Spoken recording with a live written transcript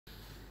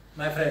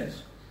My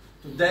friends,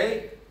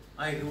 today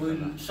I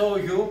will show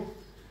you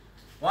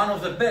one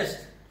of the best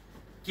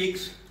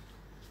kicks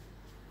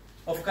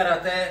of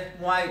karate,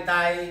 Muay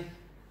Thai,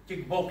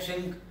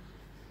 kickboxing,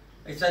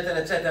 etc.,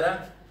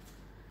 etc.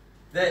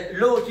 The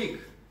low kick.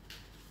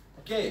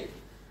 Okay,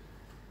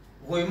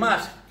 we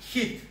must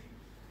hit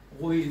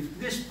with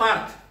this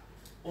part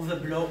of the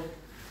block,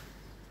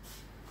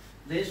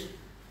 this,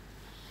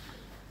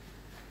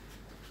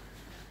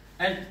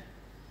 and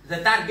the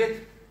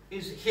target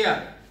is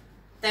here,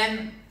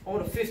 10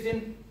 or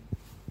 15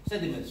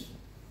 centimeters,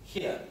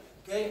 here,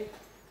 okay?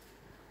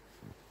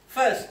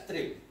 First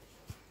trick,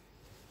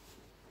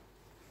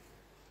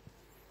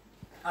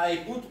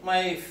 I put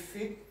my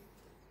feet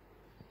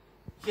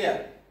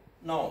here,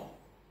 no,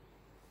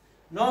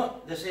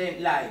 not the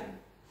same line,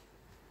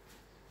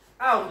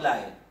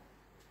 outline,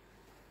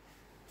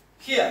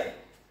 here,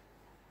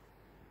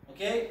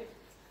 okay?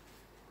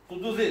 To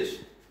do this,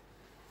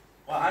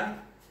 one,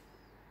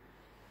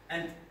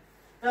 and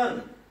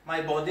turn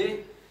my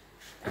body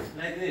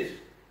like this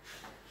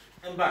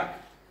and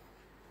back.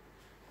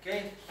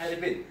 Okay, I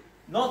repeat,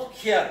 not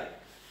here,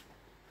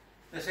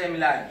 the same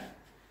line,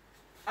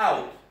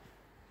 out,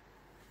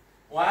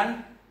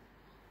 one,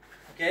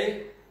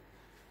 okay,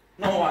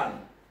 no one,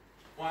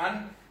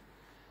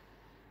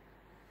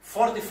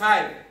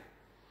 45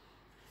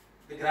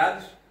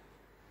 degrees,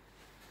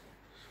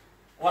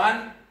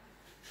 1,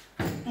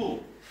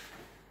 2,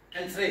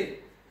 and 3.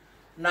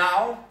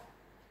 Now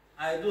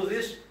I do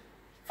this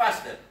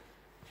faster,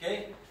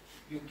 okay?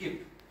 You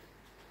keep,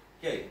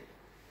 okay?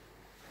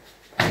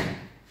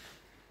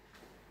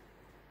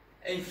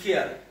 And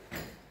here,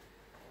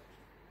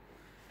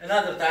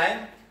 another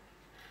time,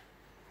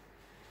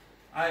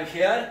 I'm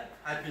here,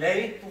 I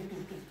play,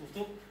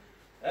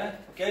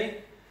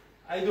 okay?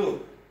 I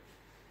do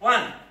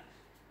 1,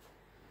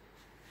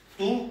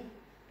 2,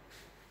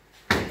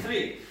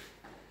 3,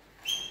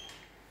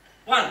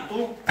 1,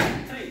 2,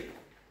 3.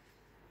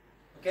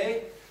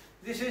 Okay,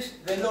 this is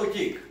the low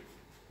kick.